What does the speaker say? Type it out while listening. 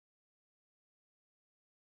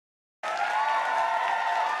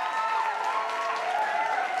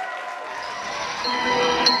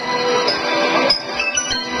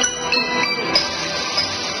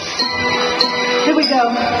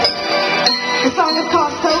go. The song is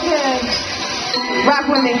called So Good. Rock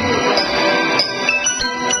with me.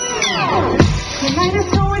 Tonight is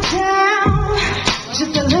going down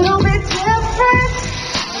just a little bit different.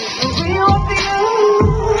 For real for you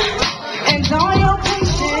and all your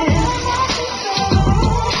patience.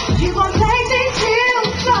 You gon' take these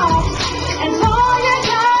pills off, and all you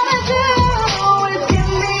gotta do is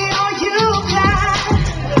give me all you got.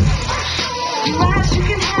 You ask, you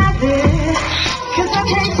can have it, 'cause I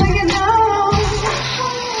can't say you no.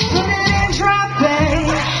 Put it in drop,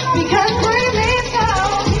 babe, because bring me down.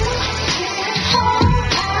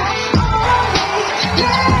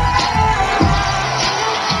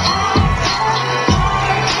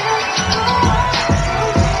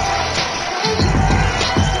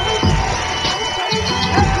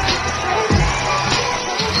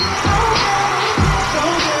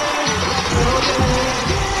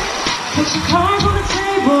 Put your cards on the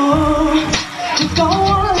table, just go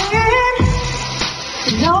all in.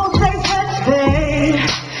 No safe bets, babe,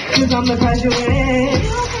 'cause I'm the prize you win.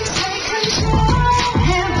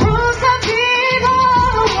 And prove to be the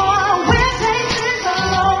one with faces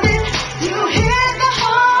unloaded. You hit the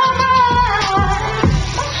home run.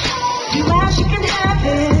 You ask, you can have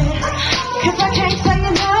it, 'cause I can't say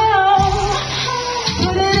you no.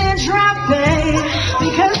 Put it in drop, babe,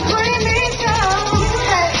 because bring me down.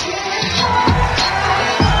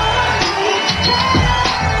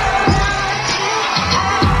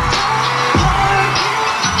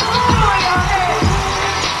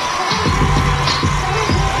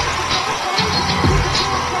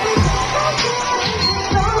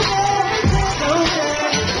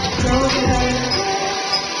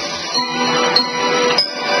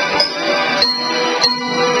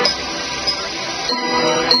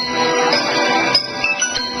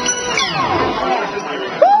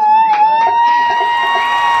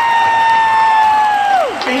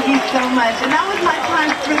 Thank you so much. And that was my time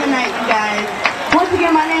for the night, you guys. Once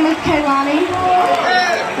again, my name is Kaylani.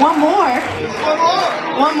 One more.